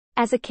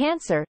As a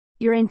Cancer,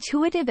 your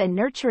intuitive and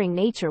nurturing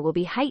nature will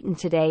be heightened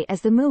today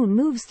as the moon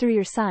moves through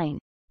your sign,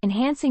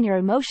 enhancing your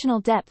emotional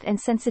depth and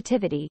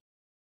sensitivity.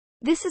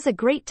 This is a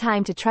great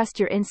time to trust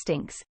your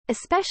instincts,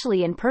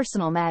 especially in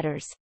personal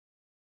matters.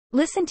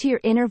 Listen to your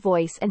inner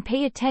voice and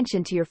pay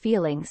attention to your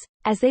feelings,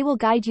 as they will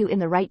guide you in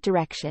the right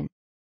direction.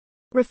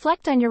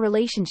 Reflect on your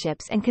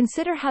relationships and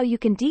consider how you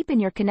can deepen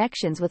your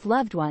connections with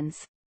loved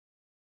ones.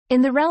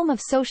 In the realm of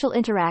social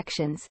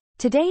interactions,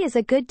 today is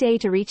a good day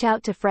to reach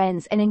out to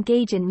friends and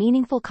engage in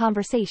meaningful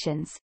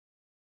conversations.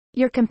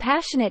 Your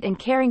compassionate and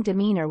caring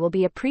demeanor will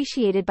be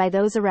appreciated by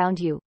those around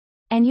you,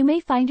 and you may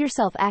find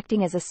yourself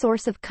acting as a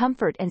source of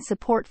comfort and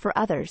support for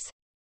others.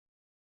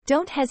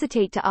 Don't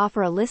hesitate to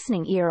offer a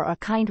listening ear or a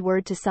kind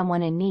word to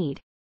someone in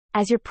need,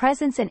 as your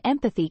presence and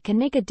empathy can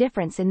make a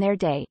difference in their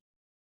day.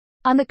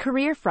 On the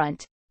career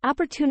front,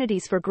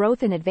 opportunities for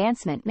growth and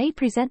advancement may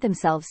present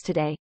themselves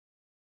today.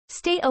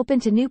 Stay open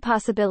to new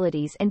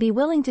possibilities and be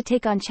willing to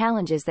take on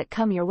challenges that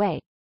come your way.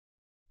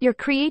 Your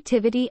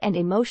creativity and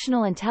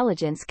emotional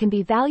intelligence can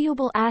be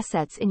valuable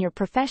assets in your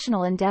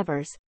professional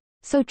endeavors,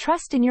 so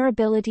trust in your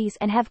abilities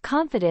and have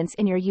confidence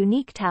in your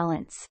unique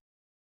talents.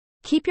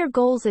 Keep your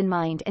goals in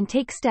mind and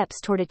take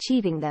steps toward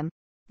achieving them,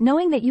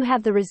 knowing that you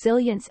have the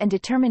resilience and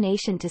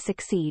determination to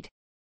succeed.